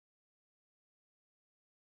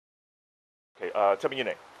Okay, tell me your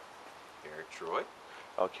name. Eriq Troi.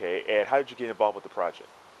 Okay, and how did you get involved with the project?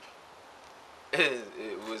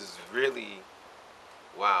 It was really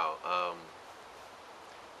wow.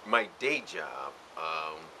 My day job.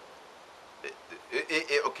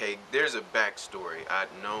 Okay, there's a backstory. I'd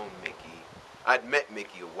known Mickey. I'd met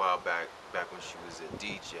Mickey a while back when she was a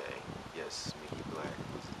DJ. Yes, Mickey Black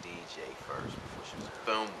was a DJ first before she was a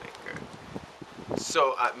filmmaker.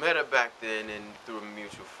 So I met her back then and through a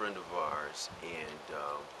mutual friend of ours, and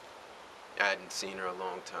I hadn't seen her a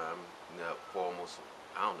long time, for almost,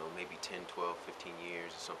 I don't know, maybe 10, 12, 15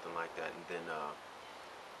 years or something like that. And then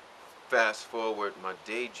fast forward my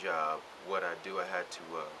day job, what I do, I had to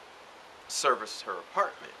service her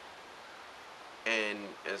apartment. And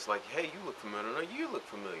it's like, hey, you look familiar. No, you look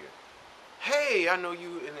familiar. Hey, I know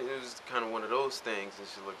you. And it was kind of one of those things. And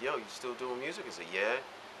she's like, yo, you still doing music? I said, yeah.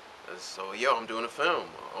 So, yo, I'm doing a film.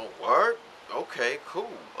 Oh, word? Okay, cool.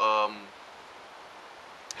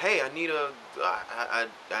 Hey, I need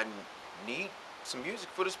some music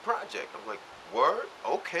for this project. I'm like, word?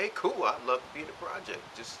 Okay, cool. I'd love to be in the project.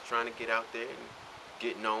 Just trying to get out there and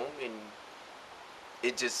get known, and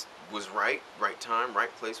it just was right time, right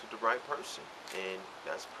place with the right person. And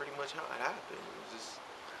that's pretty much how it happened. It was just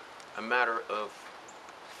a matter of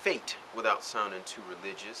fate without sounding too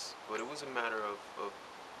religious, but it was a matter of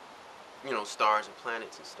stars and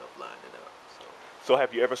planets and stuff lining up. So So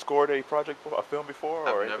have you ever scored a a film before, or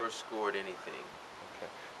I've anything? never scored anything. Okay.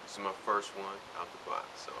 This is my first one out the box,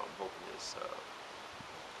 so I'm hoping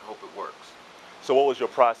I hope it works. So what was your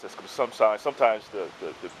process? 'Cause sometimes the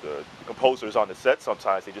composers on the set,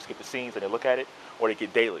 sometimes they just get the scenes and they look at it, or they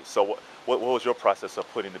get dailies. So what was your process of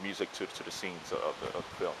putting the music to the scenes of the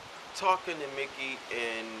film? Talking to Mickey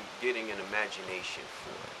and getting an imagination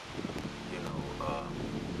for it, you know.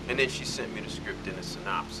 And then she sent me the script and a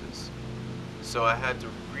synopsis. So I had to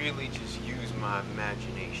really just use my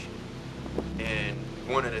imagination. And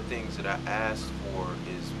one of the things that I asked for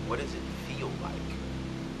is, what does it feel like?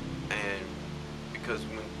 And because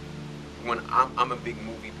when I'm a big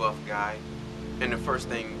movie buff guy, and the first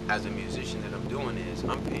thing as a musician that I'm doing is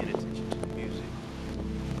I'm paying attention to the music.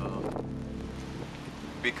 Um,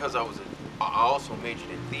 because I also majored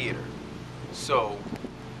in theater, so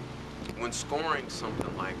when scoring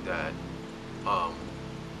something like that, um,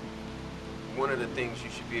 one of the things you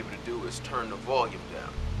should be able to do is turn the volume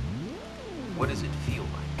down. What does it feel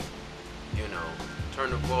like?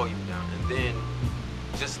 Turn the volume down, and then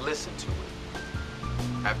just listen to it.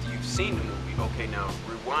 After you've seen the movie, okay, now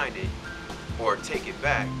rewind it or take it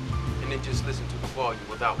back, and then just listen to the volume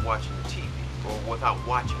without watching the TV or without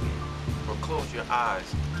watching it, or close your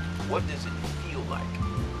eyes. What does it feel like?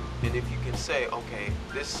 And if you can say, okay,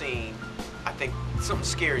 this scene, I think something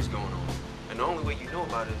scary is going on, and the only way you know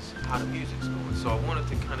about it is how the music's going. So I wanted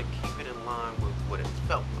to kind of keep it in line with what it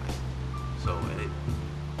felt like. So, and it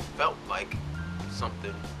felt like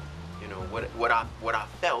something, what I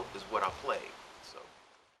felt is what I played. So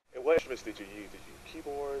And what instruments did you use? Did you use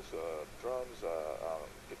keyboards, drums,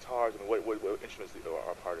 guitars? I mean, what instruments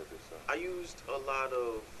are part of this? I used a lot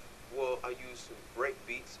of, I used some break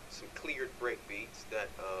beats, some cleared break beats that,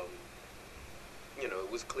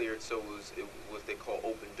 it was cleared, so it was they call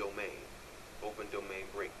open domain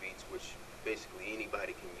break beats, which basically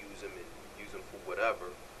anybody can use them and use them for whatever.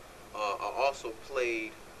 I also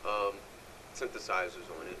played synthesizers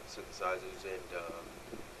on it, and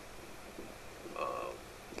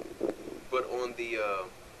but on the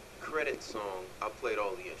credit song, I played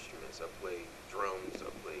all the instruments. I played drums, I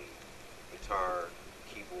played guitar,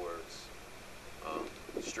 keyboards,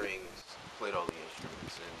 strings, played all the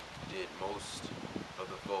instruments, and did most of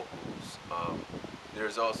the vocals.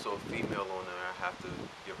 There's also a female on there. I have to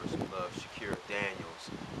give her some love, Shakira Daniels.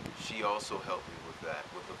 She also helped me with that,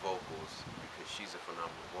 with the vocals, because she's a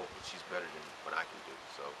phenomenal vocalist. She's better than what I can do.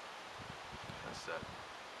 So that's that.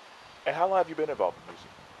 And how long have you been involved in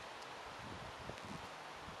music?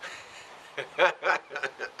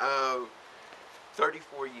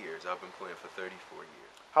 34 years. I've been playing for 34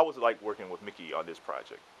 years. How was it like working with Mickey on this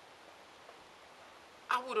project?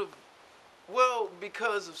 I would have, well,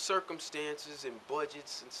 because of circumstances and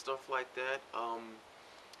budgets and stuff like that,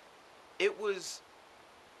 it was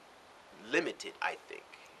limited, I think.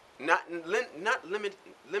 Not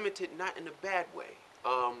limited, not in a bad way.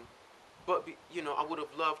 But I would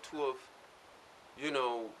have loved to have,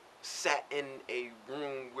 sat in a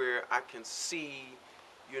room where I can see,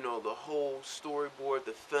 the whole storyboard,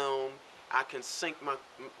 the film. I can sync my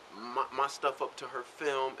stuff up to her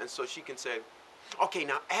film, and so she can say, okay,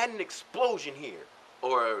 now add an explosion here,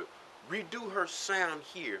 or redo her sound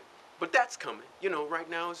here. But that's coming. Right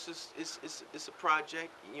now it's just it's a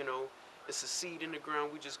project. It's a seed in the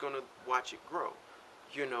ground. We're just gonna watch it grow,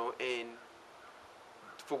 you know. And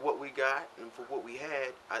for what we got and for what we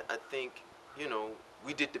had, I think, you know,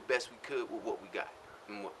 we did the best we could with what we got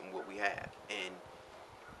and what we have. And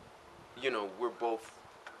you know, we're both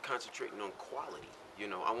concentrating on quality. You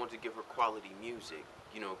know, I want to give her quality music,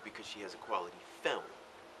 you know, because she has a quality film.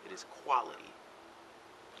 It is quality.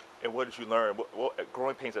 And what did you learn?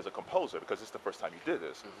 Growing pains as a composer, because it's the first time you did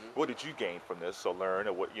this. Hmm. What did you gain from this? So learn,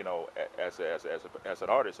 and what, you know, as an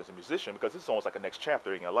artist, as a musician, because it's almost like a next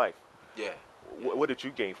chapter in your life. Yeah, yeah. What did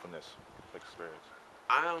you gain from this experience?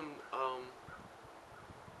 I am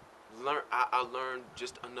I learned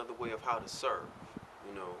just another way of how to serve.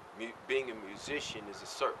 You know, being a musician is a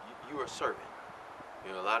serve. You are serving.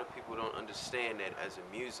 You know, a lot of people don't understand that as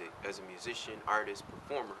a musician, artist,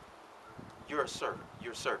 performer, you're a servant.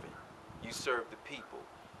 You're serving. You serve the people.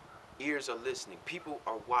 Ears are listening. People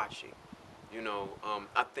are watching. You know,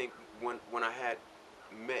 I think when I had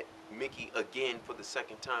met Mickey again for the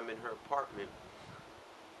second time in her apartment,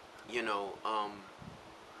 you know,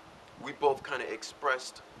 we both kind of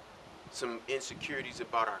expressed some insecurities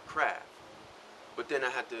about our craft. But then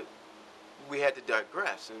we had to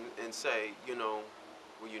digress and say, you know,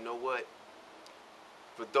 well, you know what?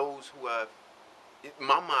 For those who have,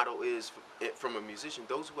 my motto is, from a musician,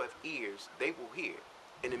 those who have ears, they will hear.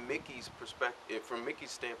 And in Mickey's perspective, from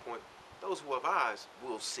Mickey's standpoint, those who have eyes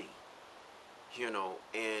will see. You know,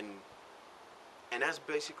 and that's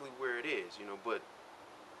basically where it is. You know, but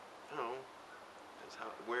you know, that's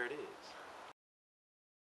how where it is.